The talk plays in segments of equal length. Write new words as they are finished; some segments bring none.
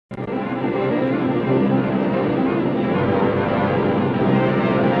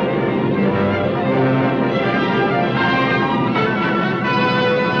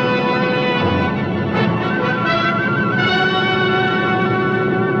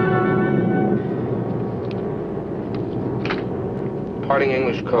Reporting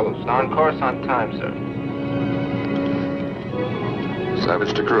English coast. On course, on time, sir.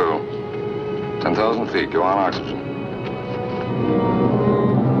 Savage to crew. 10,000 feet. Go on oxygen.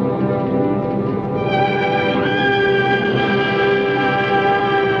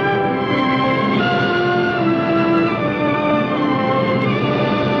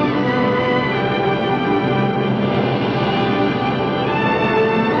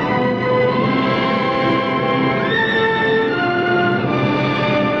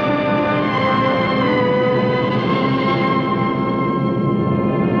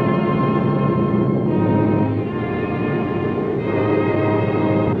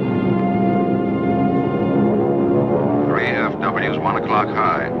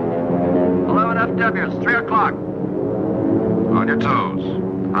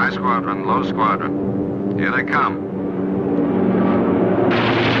 Low squadron. Here they come.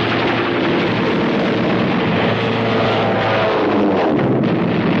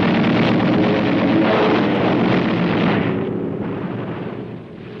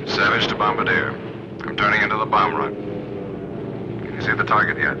 Savage to Bombardier. I'm turning into the bomb run. Can you see the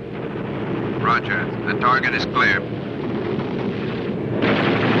target yet? Roger. The target is clear.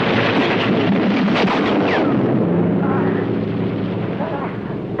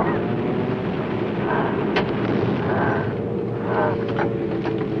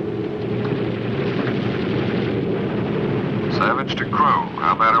 Savage to crew.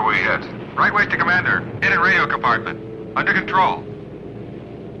 How bad are we hit? Right waist to commander. In radio compartment. Under control.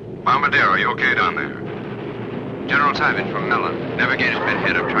 Bombardier, are you okay down there? General Savage from Mellon. Navigator's been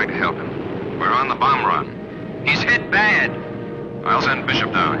hit. I'm trying to help him. We're on the bomb run. He's hit bad. I'll send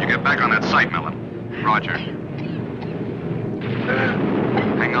Bishop down. You get back on that site, Mellon. Roger.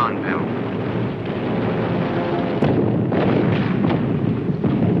 Hang on, Bill.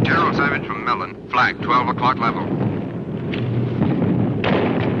 General Savage from Mellon. Flag, 12 o'clock level.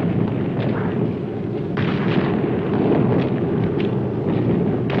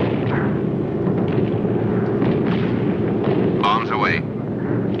 Bombs away.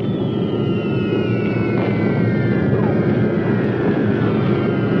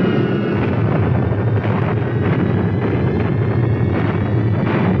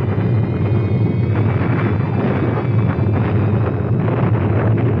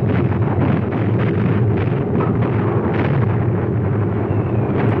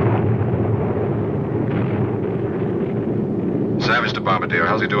 Savage to Bombardier.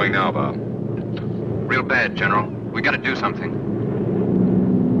 How's he doing now, Bob? Real bad, General. We gotta do something.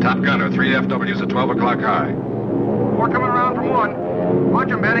 Top gunner, 3 FWs at 12 o'clock high. We're coming around from 1. Watch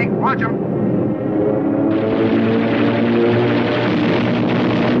him, Benny. Watch him.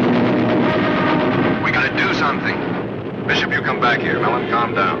 We gotta do something. Bishop, you come back here. Mellon,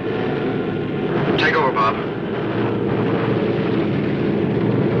 calm down. Take over, Bob.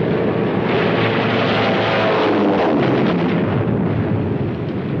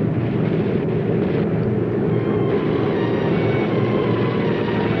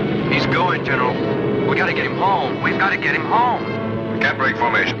 He's going, General. We gotta get him home. We've gotta get him home. We can't break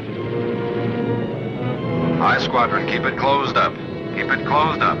formation. High squadron, keep it closed up. Keep it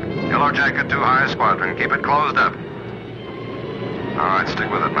closed up. Yellow jacket to high squadron, keep it closed up. All right, stick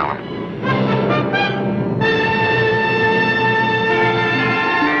with it, Mellon.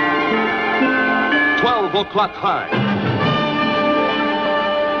 O'clock high.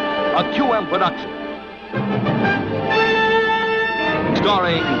 A QM production.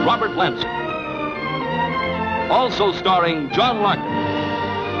 Starring Robert Lansing. Also starring John Larkin.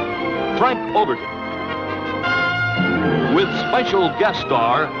 Frank Overton. With special guest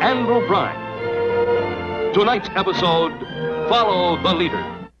star Andrew Brine. Tonight's episode, Follow the Leader.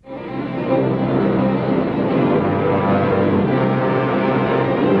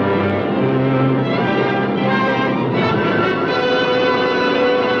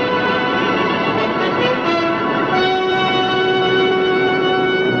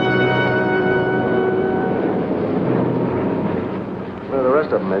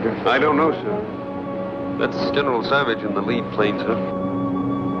 Major? I don't know, sir. That's General Savage in the lead plane, sir.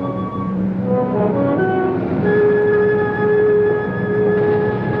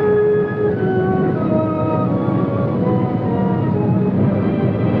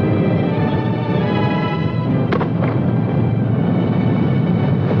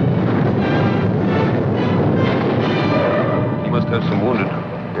 He must have some wounded.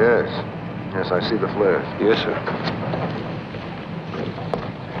 Yes. Yes, I see the flares. Yes, sir.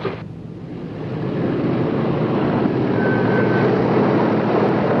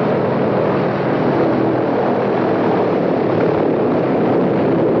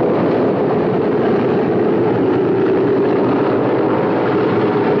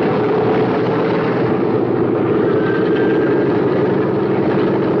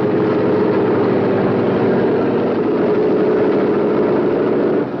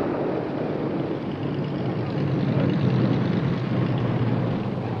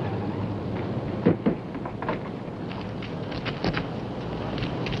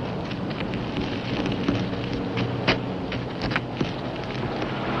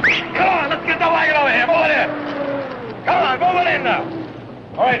 in now.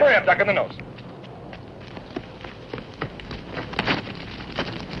 All right, hurry up, Duck in the nose.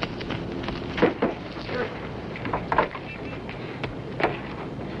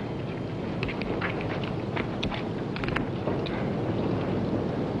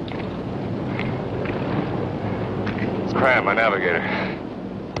 It's Cram, my navigator.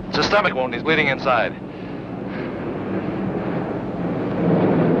 It's a stomach wound. He's bleeding inside.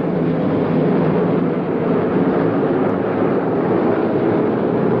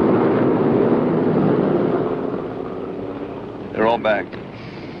 They're all back.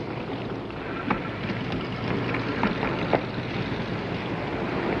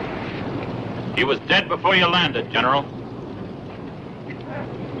 He was dead before you landed, General.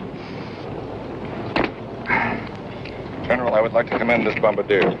 General, I would like to commend this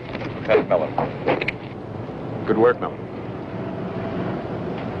bombardier, Lieutenant Mellon. Good work, Mellon.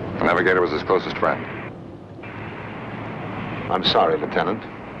 The navigator was his closest friend. I'm sorry, Lieutenant.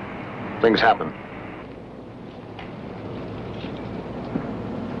 Things happen.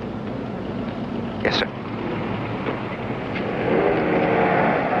 Yes, sir.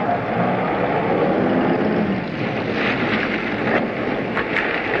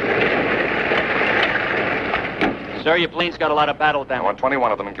 Sir, your plane's got a lot of battle I damage. want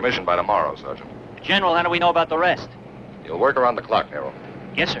 21 of them in commission by tomorrow, Sergeant. General, how do we know about the rest? You'll work around the clock, Nero.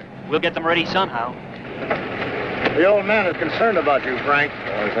 Yes, sir. We'll get them ready somehow. The old man is concerned about you, Frank.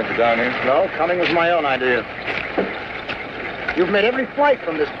 Oh, you think you're down here? No, coming was my own idea. You've made every flight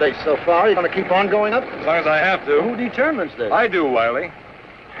from this base so far. You're going to keep on going up? As long as I have to. Who determines this? I do, Wiley.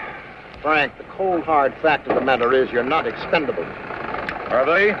 Frank, the cold, hard fact of the matter is you're not expendable. Are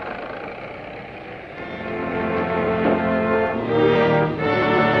they?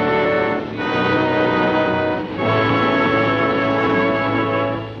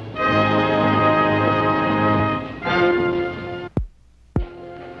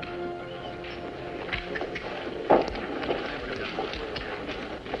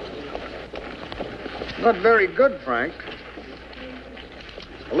 Not very good, Frank.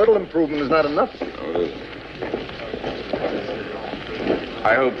 A little improvement is not enough. Oh, it isn't.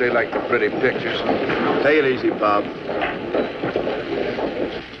 I hope they like the pretty pictures. Take it easy, Bob.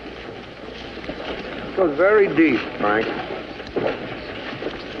 It goes very deep, Frank.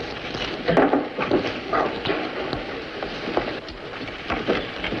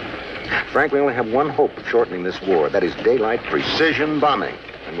 Frank, we only have one hope of shortening this war. That is daylight precision bombing.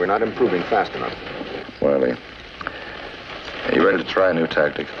 And we're not improving fast enough. Wiley, are you ready to try a new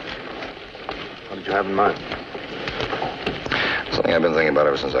tactic? What did you have in mind? Something I've been thinking about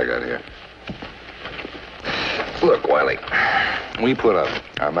ever since I got here. Look, Wiley, we put up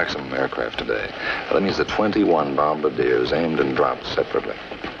our maximum aircraft today. That means that 21 bombardiers aimed and dropped separately.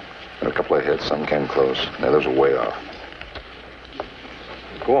 Had a couple of hits, some came close, the others were way off.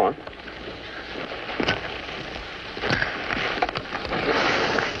 Go on.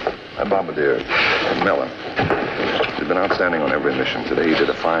 That bombardier, Mellon, he's been outstanding on every mission. Today he did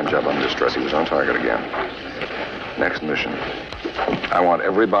a fine job under stress. He was on target again. Next mission, I want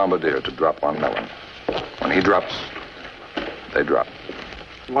every bombardier to drop on Mellon. When he drops, they drop.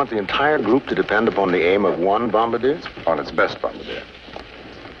 You want the entire group to depend upon the aim of one bombardier? On its best bombardier.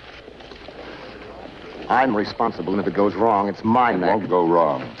 I'm responsible, and if it goes wrong, it's my neck. It won't go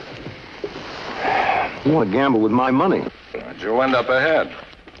wrong. You want to gamble with my money. But you'll end up ahead.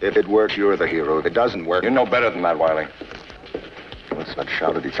 If it works, you're the hero. If it doesn't work... You know better than that, Wiley. Let's not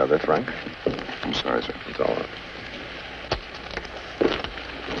shout at each other, Frank. I'm sorry, sir. It's all right.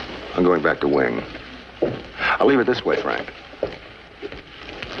 I'm going back to wing. I'll leave it this way, Frank.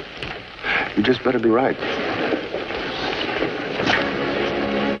 You just better be right.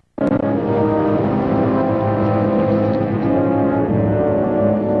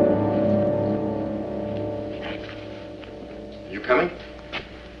 You coming?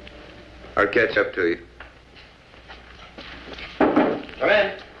 I'll catch up to you. Come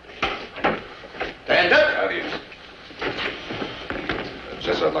in. Stand up. How do you?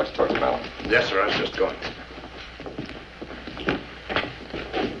 Jess, I'd like to talk to Mellon. Yes, sir. I was just going.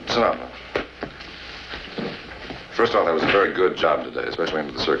 Sit down, Mellon. First off, that was a very good job today, especially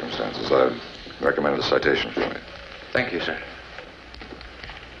under the circumstances. I recommended a citation for you. Thank you, sir.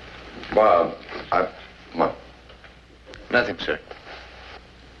 Bob, what? Nothing, sir.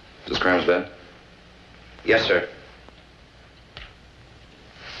 Is Cram's dead? Yes, sir.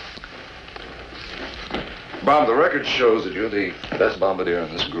 Bob, the record shows that you're the best bombardier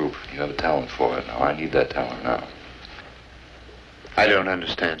in this group. You have a talent for it. Now, I need that talent now. I don't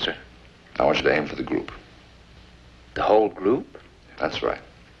understand, sir. I want you to aim for the group. The whole group? That's right.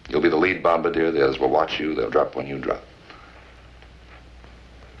 You'll be the lead bombardier. The others will watch you. They'll drop when you drop.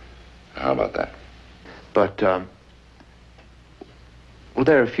 How about that? But, well,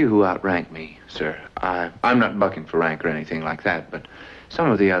 there are a few who outrank me, sir. I'm not bucking for rank or anything like that, but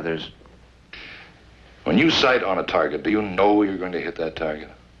some of the others... When you sight on a target, do you know you're going to hit that target?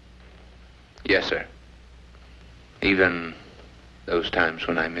 Yes, sir. Even those times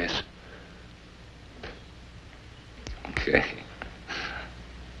when I miss. Okay.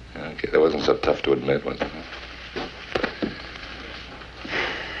 Okay, that wasn't so tough to admit, was it?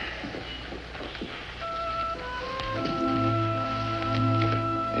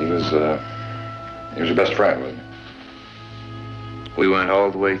 He was your best friend, wasn't he? We went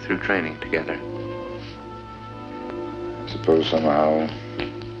all the way through training together. I suppose somehow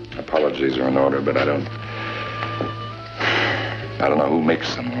apologies are in order, but I don't know who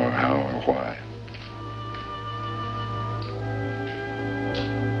makes them or how or why.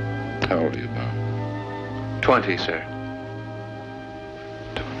 How old are you, Bob? 20, sir.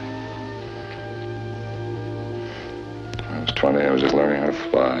 20. When I was 20, I was just learning how to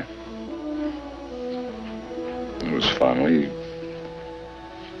fly. It was fun.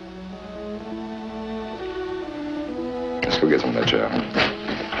 Let's go get some of that chow.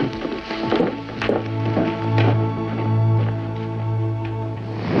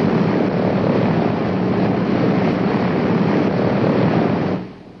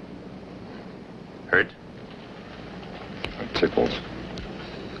 Hurt? It tickles.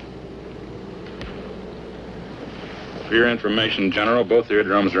 For your information, General, both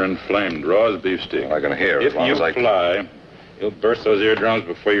eardrums are inflamed, raw as beef steak. Well, I can hear If as long you as I fly, you'll burst those eardrums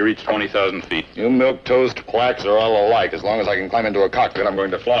before you reach 20,000 feet. You milk-toast quacks are all alike. As long as I can climb into a cockpit, I'm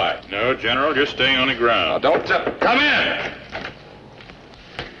going to fly. No, General, you're staying on the ground. Now, don't come in!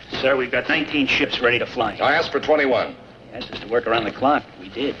 Sir, we've got 19 ships ready to fly. I asked for 21. Asked us to work around the clock. We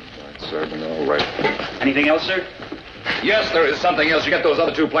did. Right, sir, but all right. Anything else, sir? Yes, there is something else. You get those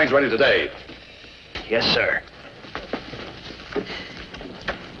other 2 planes ready today. Yes, sir.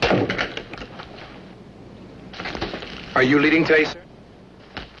 Are you leading today, sir?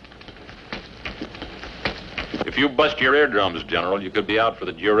 If you bust your eardrums, General, you could be out for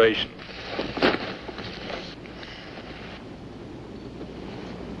the duration.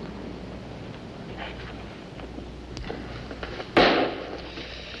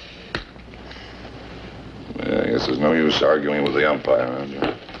 Yeah, I guess there's no use arguing with the umpire, huh,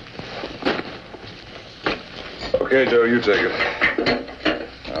 Joe? Okay, Joe, you take it.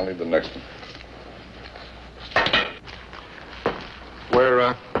 I'll lead the next one.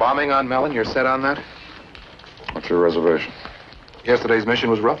 We're bombing on Mellon. You're set on that? What's your reservation? Yesterday's mission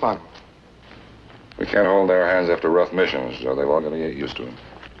was rough on them. We can't hold our hands after rough missions, so they've all got to get used to them.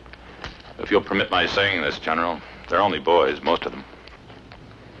 If you'll permit my saying this, General, they're only boys, most of them.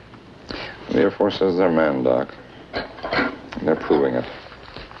 The Air Force says they're men, Doc. And they're proving it.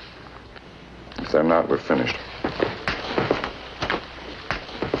 If they're not, we're finished.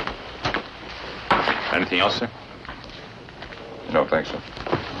 Anything else, sir? No, thanks, sir.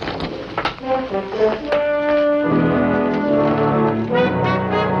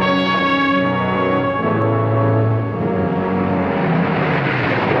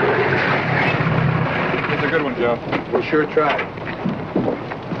 It's a good one, Joe. We'll sure try.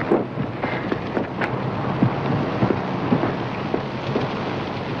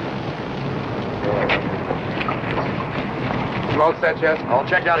 All set, Jess? All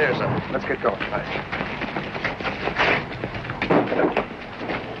checked out here, sir. Let's get going. Nice.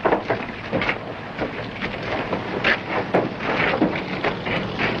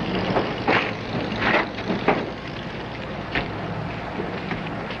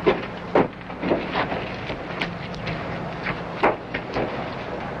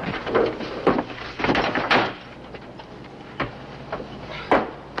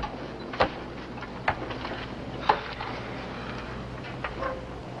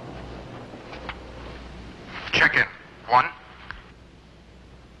 Check in. 1.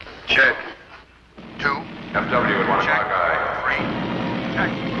 Check. 2. FW at 1 Check. o'clock, aye. 3. Check.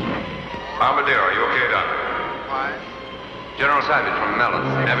 Bombardier, are you okay, Doc? 5. General Savage from Mellon.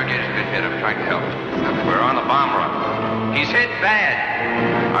 Navigator's been hit. I'm trying to help. We're on the bomb run. He's hit bad.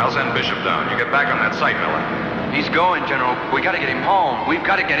 I'll send Bishop down. You get back on that site, Miller. He's going, General. We gotta get him home. We've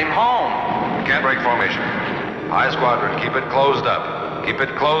gotta get him home. You can't break formation. High Squadron, keep it closed up. Keep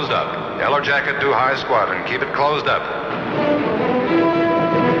it closed up. Yellow Jacket to High Squadron. Keep it closed up.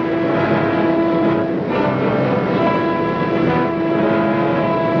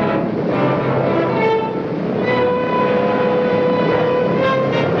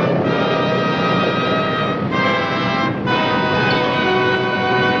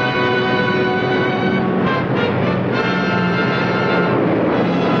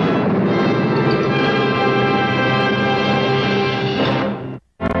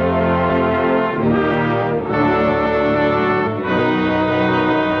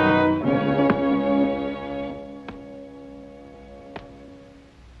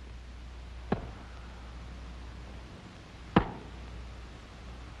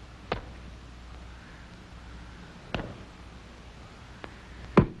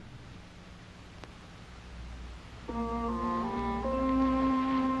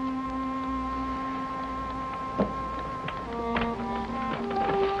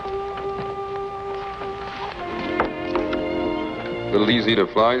 little easy to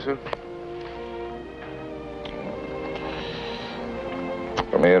fly, sir?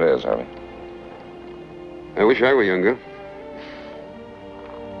 For me, it is, Harvey. I wish I were younger.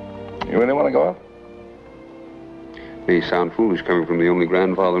 You really want to go up? May sound foolish coming from the only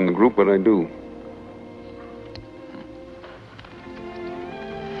grandfather in the group, but I do.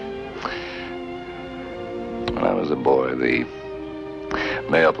 When I was a boy, the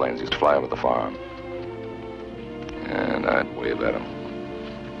mail planes used to fly over the farm. And I'd wave at them.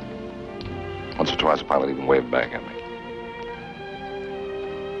 Once or twice, a pilot even waved back at me.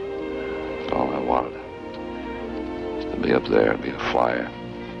 That's all I wanted. Just to be up there, be a flyer.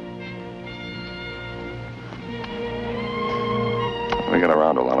 We got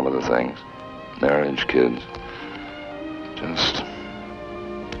around to a lot of other things. Marriage, kids. Just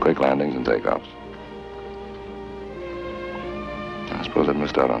quick landings and takeoffs. I suppose I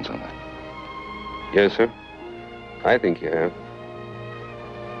missed out on something. Yes, sir. I think you have.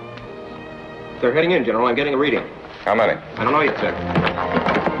 They're heading in, General. I'm getting a reading. How many? I don't know yet, sir.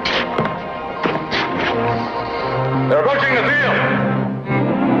 They're approaching the field!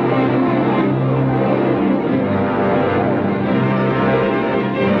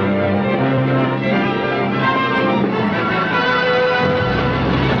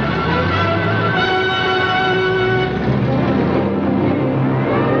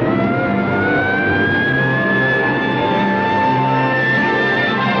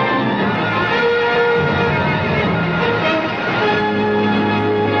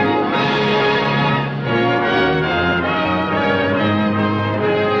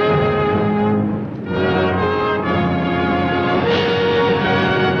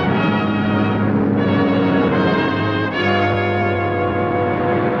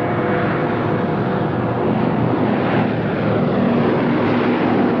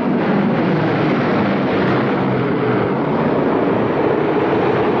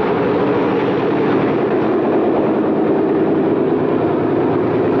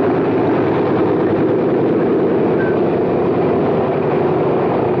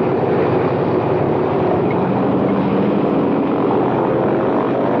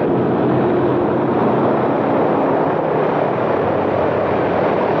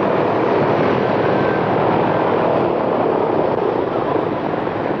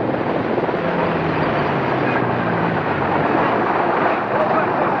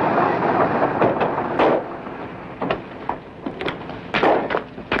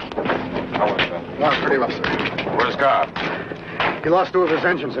 He lost 2 of his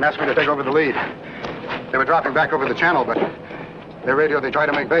engines and asked me to take over the lead. They were dropping back over the channel, but their radio, they tried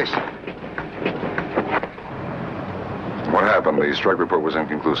to make base. What happened? The strike report was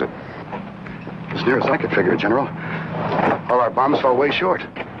inconclusive. As near as I could figure it, General. All our bombs fell way short.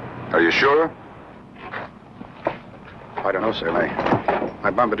 Are you sure? I don't know, sir.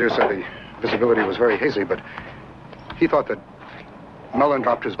 My bombardier said the visibility was very hazy, but he thought that Mellon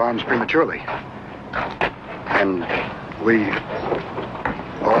dropped his bombs prematurely. And we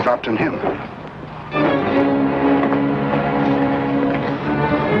all dropped on him.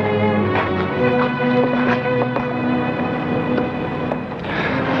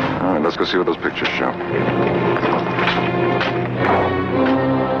 All right, let's go see what those pictures show.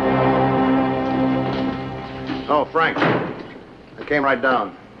 Oh, Frank. I came right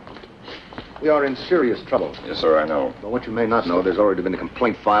down. We are in serious trouble. Yes, sir, I know. But what you may not know, there's already been a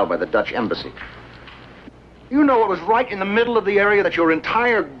complaint filed by the Dutch embassy. You know it was right in the middle of the area that your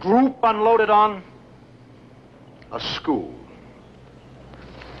entire group unloaded on? A school.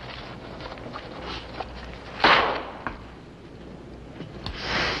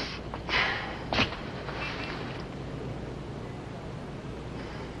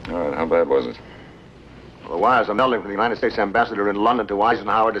 All right, how bad was it? Well, the wires are melting from the United States ambassador in London to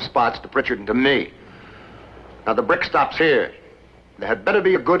Eisenhower, to Spots, to Pritchard, and to me. Now, the brick stops here. There had better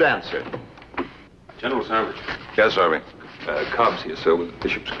be a good answer. General Savage. Yes, Harvey. Cobb's here, sir, with the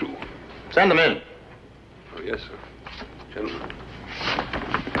Bishop's crew. Send them in. Oh, yes, sir. Gentlemen.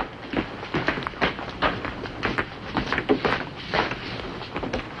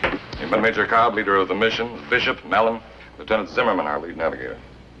 You've been Major Cobb, leader of the mission, Bishop, Mellon, Lieutenant Zimmerman, our lead navigator.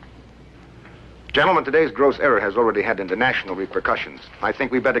 Gentlemen, today's gross error has already had international repercussions. I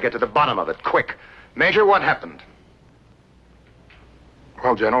think we better get to the bottom of it, quick. Major, what happened?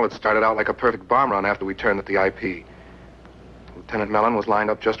 Well, General, it started out like a perfect bomb run after we turned at the IP. Lieutenant Mellon was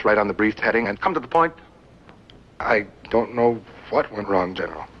lined up just right on the briefed heading, and Come to the point. I don't know what went wrong,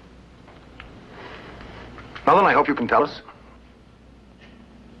 General. Mellon, I hope you can tell us.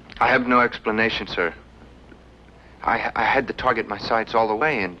 I have no explanation, sir. I had the target my sights all the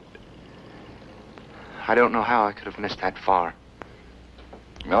way, and I don't know how I could have missed that far.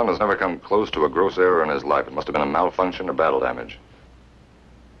 Mellon has never come close to a gross error in his life. It must have been a malfunction or battle damage.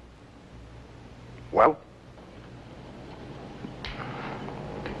 Well?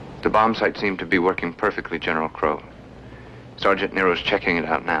 The bomb sight seemed to be working perfectly, General Crow. Sergeant Nero's checking it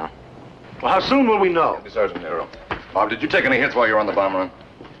out now. Well, how soon will we know? Sergeant Nero. Bob, did you take any hits while you were on the bomb run?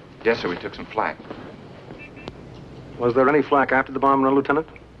 Yes, sir, we took some flak. Was there any flak after the bomb run, Lieutenant?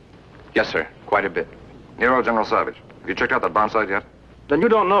 Yes, sir, quite a bit. Nero, General Savage, have you checked out that bomb site yet? Then you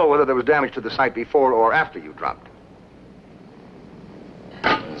don't know whether there was damage to the site before or after you dropped.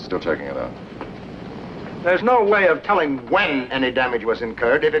 Still checking it out. There's no way of telling when any damage was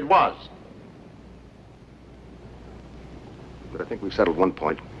incurred, if it was. But I think we've settled one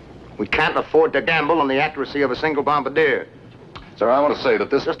point. We can't afford to gamble on the accuracy of a single bombardier. Sir, I want to say that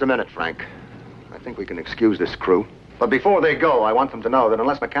this... Just a minute, Frank. I think we can excuse this crew. But before they go, I want them to know that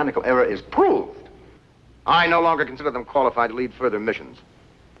unless mechanical error is proved, I no longer consider them qualified to lead further missions.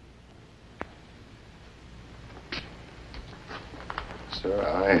 Sir,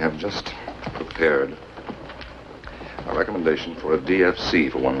 I have just prepared a recommendation for a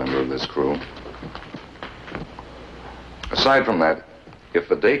DFC for one member of this crew. Aside from that, if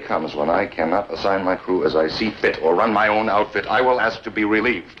the day comes when I cannot assign my crew as I see fit or run my own outfit, I will ask to be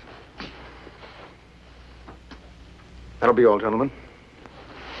relieved. That'll be all, gentlemen.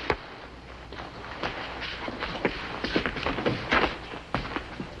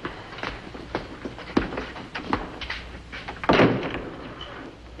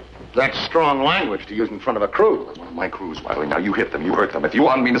 That's strong language to use in front of a crew. One of my crews, Wiley. Now, you hit them. You hurt them. If you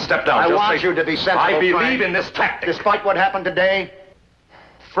want me to step down, I just want say... you to be sensible, I believe Frank. in this tactic. Despite what happened today,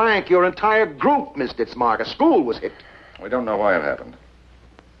 Frank, your entire group missed its mark. A school was hit. We don't know why it happened.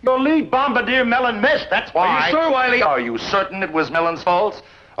 Your lead bombardier, Mellon, missed. That's why. Are you sure, Wiley? Are you certain it was Mellon's fault?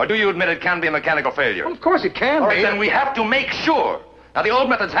 Or do you admit it can be a mechanical failure? Well, of course it can All be. right, then we have to make sure. Now, the old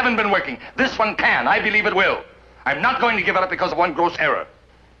methods haven't been working. This one can. I believe it will. I'm not going to give it up because of one gross error.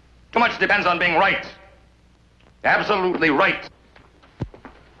 Too much depends on being right. Absolutely right.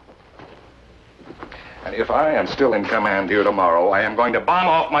 And if I am still in command here tomorrow, I am going to bomb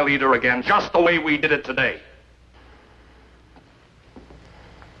off my leader again, just the way we did it today.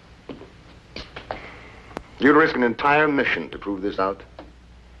 You'd risk an entire mission to prove this out?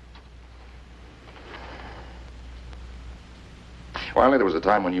 Wiley, there was a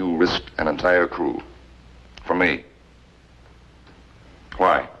time when you risked an entire crew. For me.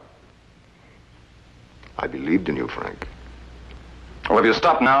 Why? I believed in you, Frank. Well, if you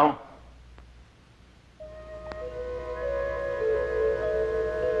stop now...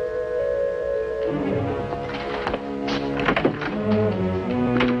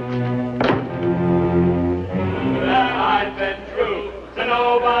 I've been true to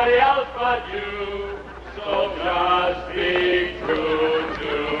nobody else but you, so just be true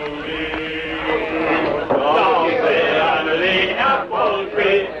to me. Don't sit under the apple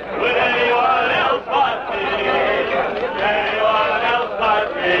tree with anyone else but me, anyone else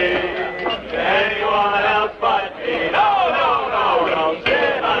but me.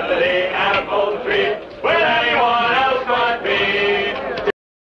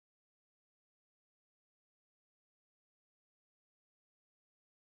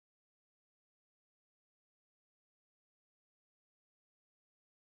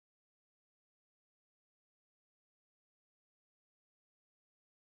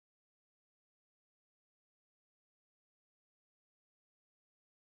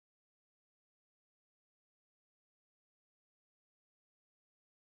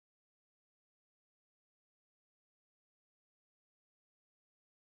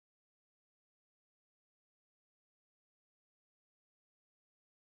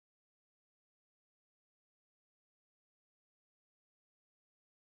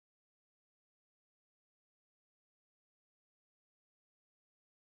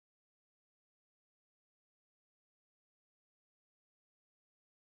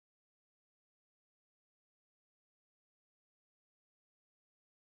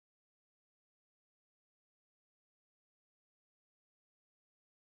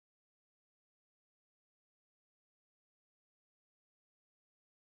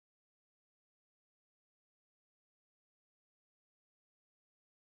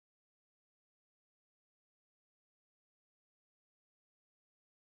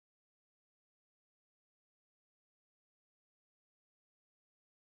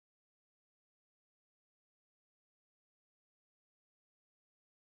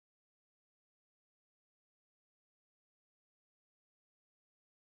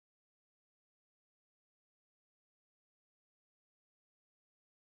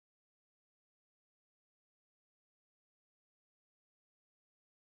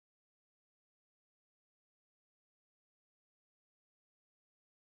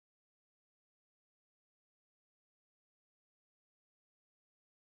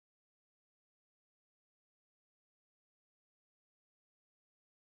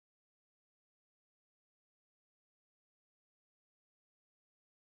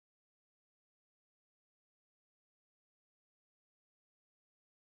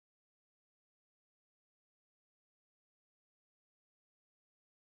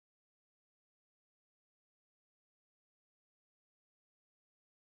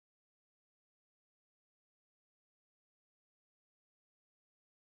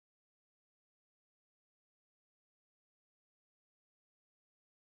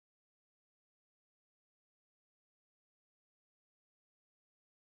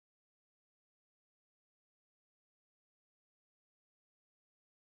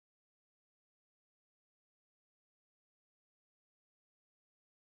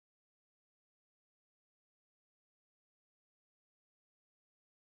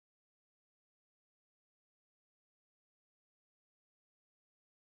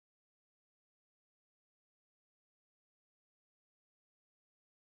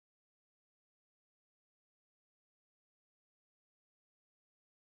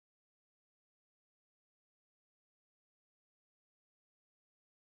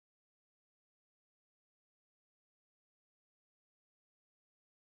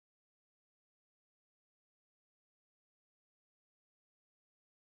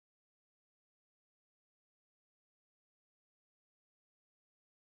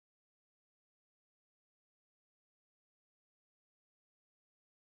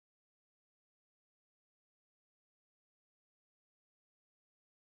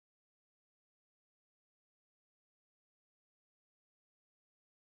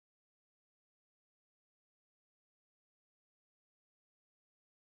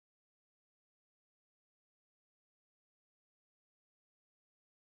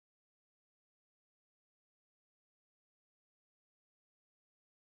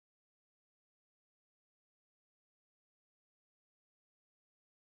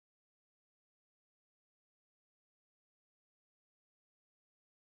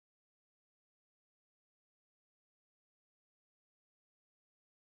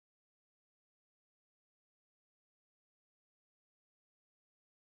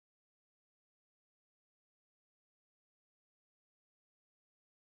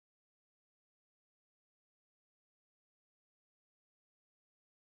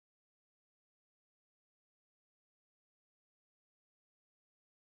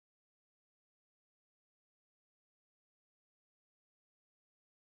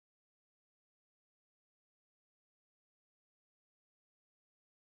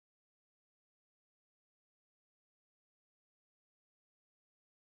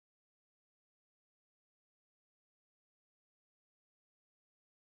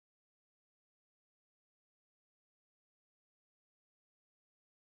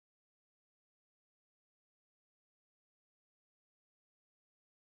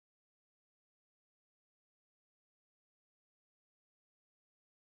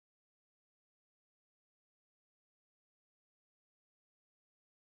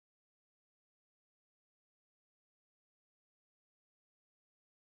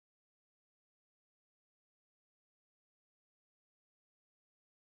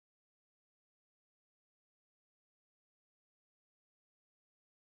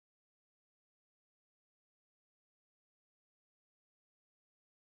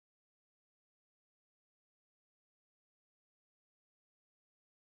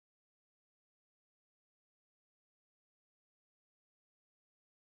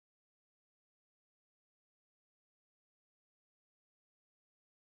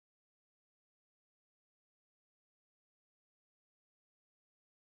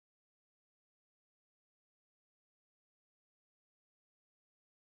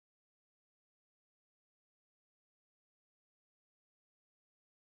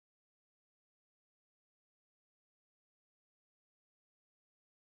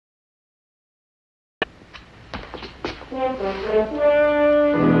 I'm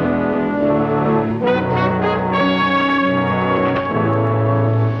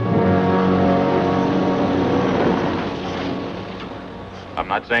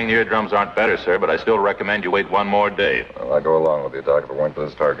not saying the eardrums aren't better, sir, but I still recommend you wait one more day. Well, I'd go along with you, Doc, if it weren't for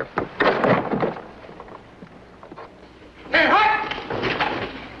this target.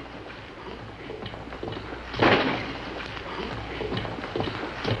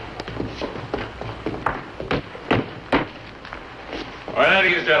 All right, at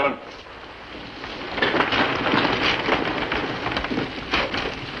ease, gentlemen.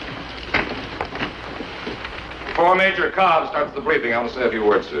 Before Major Cobb starts the briefing, I want to say a few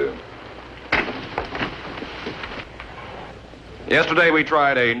words to you. Yesterday, we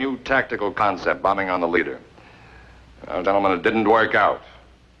tried a new tactical concept, bombing on the leader. Gentlemen, it didn't work out.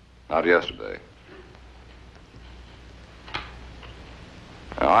 Not yesterday.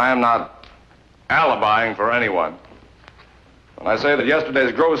 Now, I am not alibying for anyone when I say that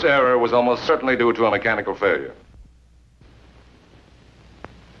yesterday's gross error was almost certainly due to a mechanical failure.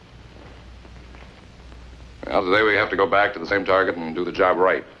 Well, today we have to go back to the same target and do the job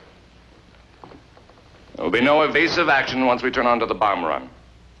right. There will be no evasive action once we turn onto the bomb run.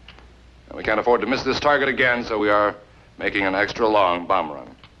 And we can't afford to miss this target again, so we are making an extra long bomb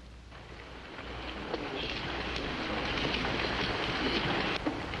run.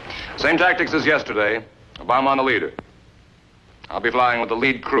 Same tactics as yesterday, a bomb on the leader. I'll be flying with the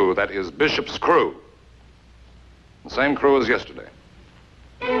lead crew, that is Bishop's crew. The same crew as yesterday.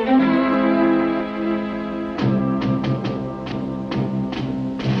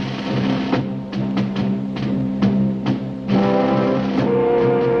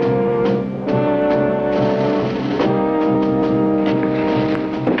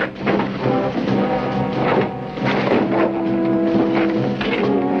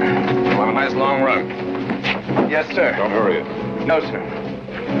 Yes, sir. Don't hurry it. No, sir.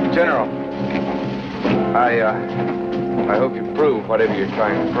 General, I hope you prove whatever you're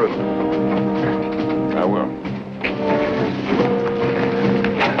trying to prove. I will.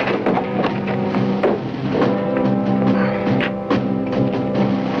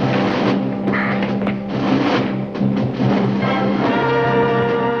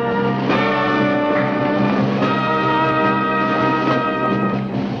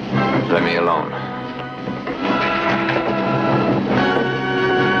 Let me alone.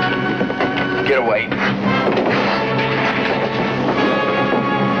 Get away.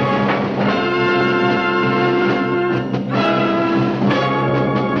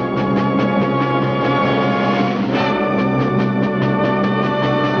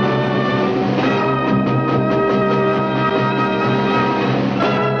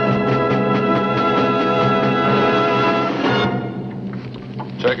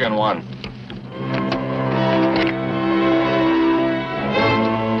 Check in one.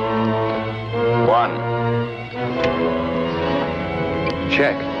 One.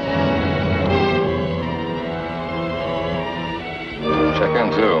 Check. Check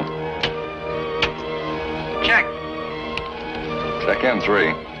in two. Check. Check in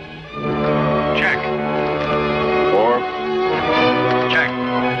three. Check. Four. Check.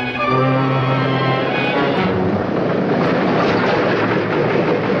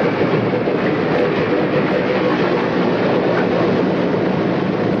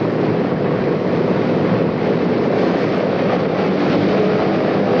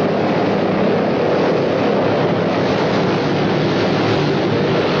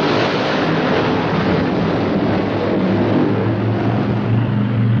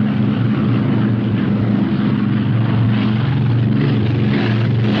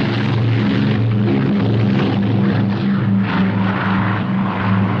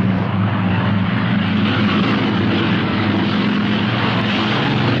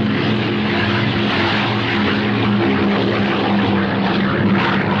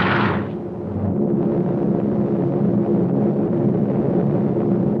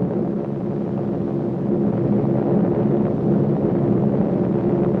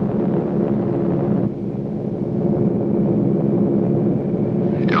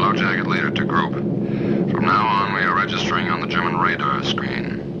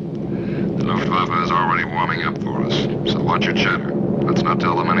 Watch your chatter. Let's not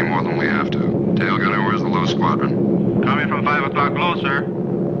tell them any more than we have to. Tail gunner, where's the low squadron? Coming from 5 o'clock low, sir.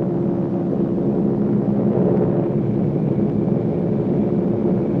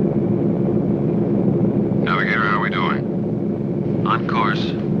 Navigator, how are we doing? On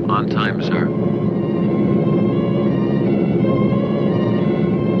course. On time, sir.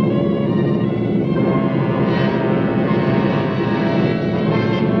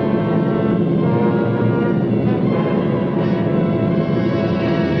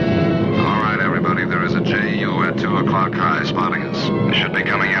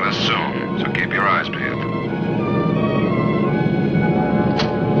 on us soon, so keep your eyes peeled.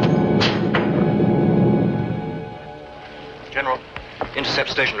 General, intercept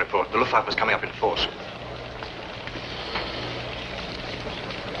station report. The Luftwaffe is coming up in force.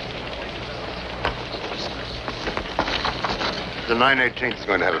 The 918th is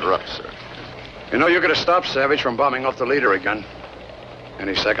going to have it rough, sir. You know, you could have stopped Savage from bombing off the leader again.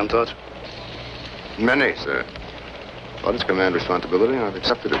 Any second thoughts? Many, sir. But it's command responsibility, and I've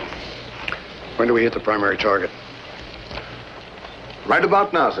accepted it. When do we hit the primary target? Right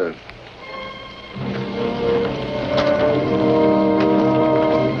about now, sir.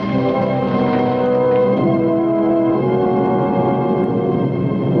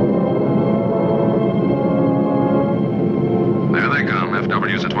 There they come.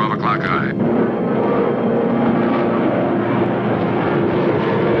 FW's at 12 o'clock high.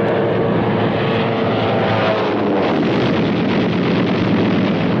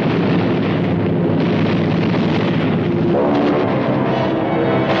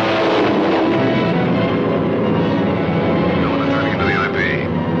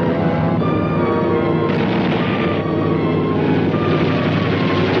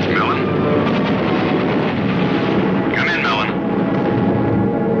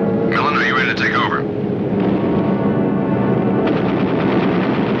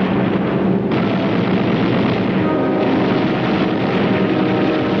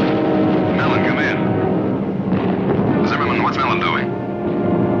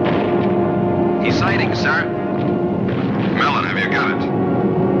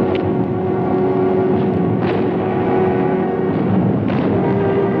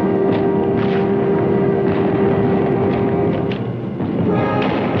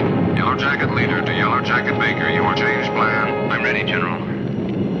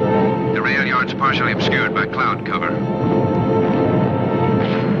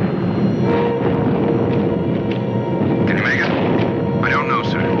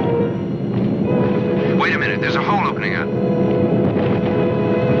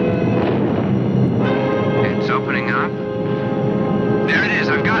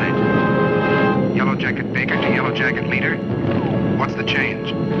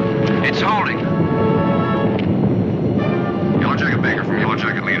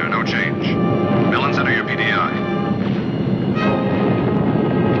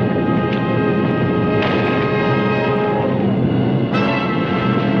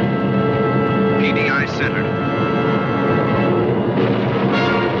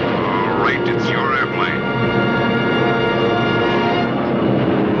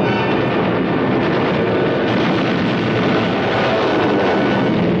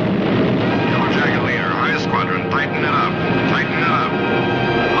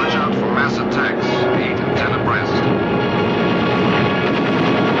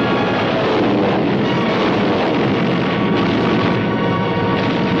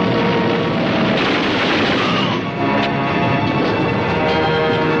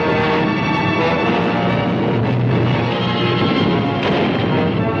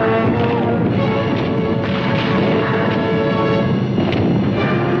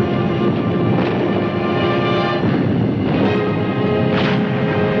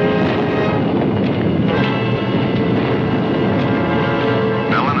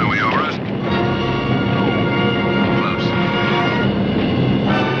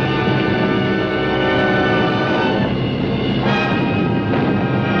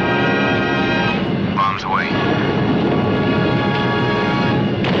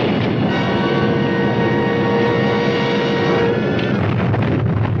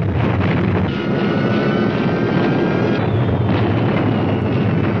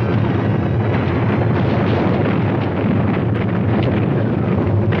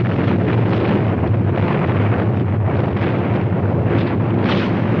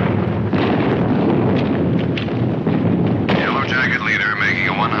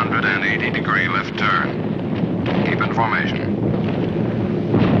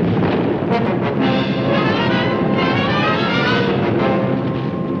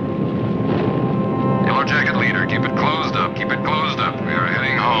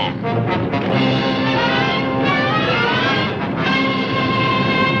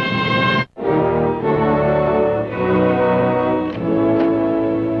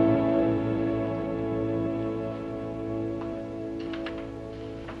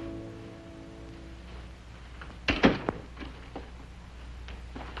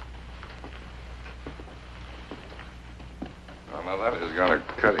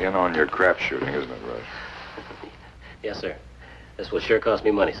 On your crap shooting, isn't it, Rush? Yes, sir. This will sure cost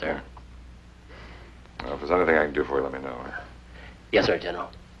me money, sir. Well, if there's anything I can do for you, let me know. Yes, sir, General.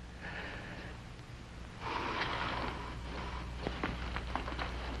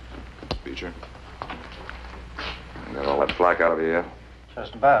 Beecher? You got all that flak out of you yet?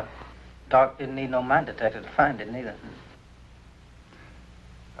 Just about. Doc didn't need no mine detector to find it, neither.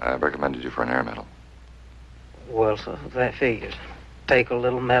 I recommended you for an air medal. Well, so that figures. Take a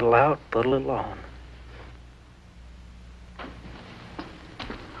little metal out, put a little on.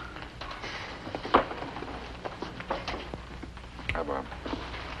 Hi, Bob.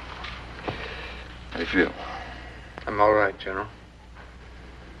 How do you feel? I'm all right, General.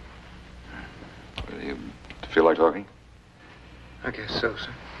 Do you feel like talking? I guess so,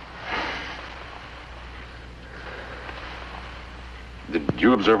 sir. Did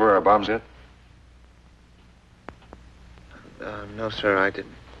you observe where our bombs hit? No, sir, I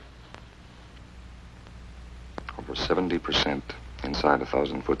didn't. Over 70% inside a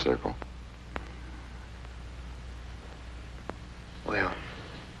 1,000-foot circle. Well,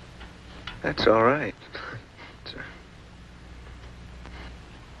 that's all right, sir.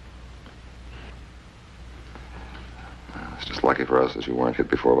 Well, it's just lucky for us that you weren't hit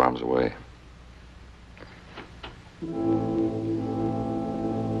before bombs away.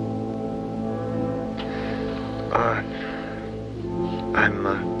 I'm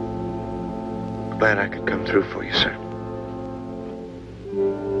glad I could come through for you, sir.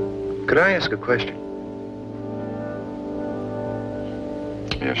 Could I ask a question?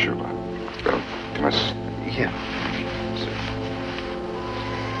 Yeah, sure, Bob. Can I... Yeah. Sir.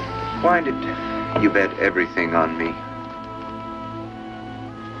 Why did you bet everything on me?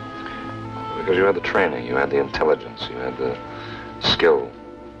 Because you had the training, you had the intelligence, you had the skill.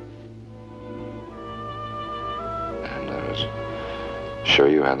 And I was sure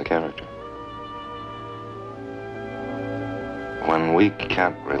you had the character. When we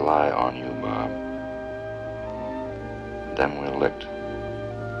can't rely on you, Bob, then we're licked.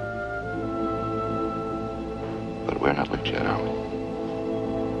 But we're not licked yet, are we?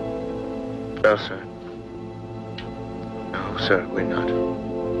 No, sir. No, sir, we're not.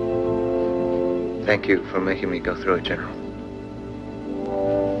 Thank you for making me go through it, General.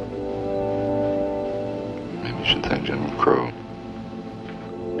 Maybe you should thank General Crow.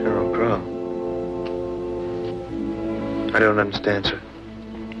 General Crow? I don't understand, sir.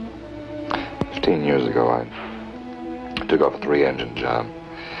 15 years ago, I took off a 3-engine job.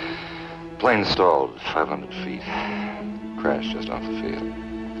 Plane stalled at 500 feet. Crashed just off the field.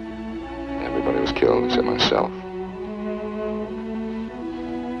 Everybody was killed except myself.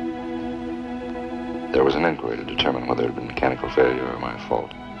 There was an inquiry to determine whether it had been mechanical failure or my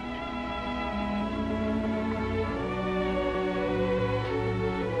fault.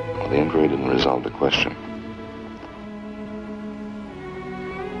 Well, the inquiry didn't resolve the question.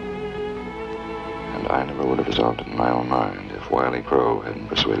 And I never would have resolved it in my own mind if Wiley Crow hadn't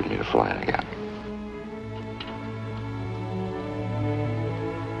persuaded me to fly it again.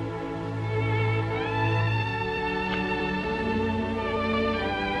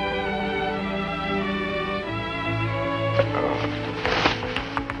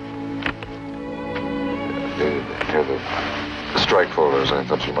 Here are the strike folders. I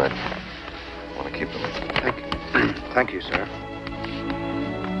thought you might want to keep them. Thank you, sir.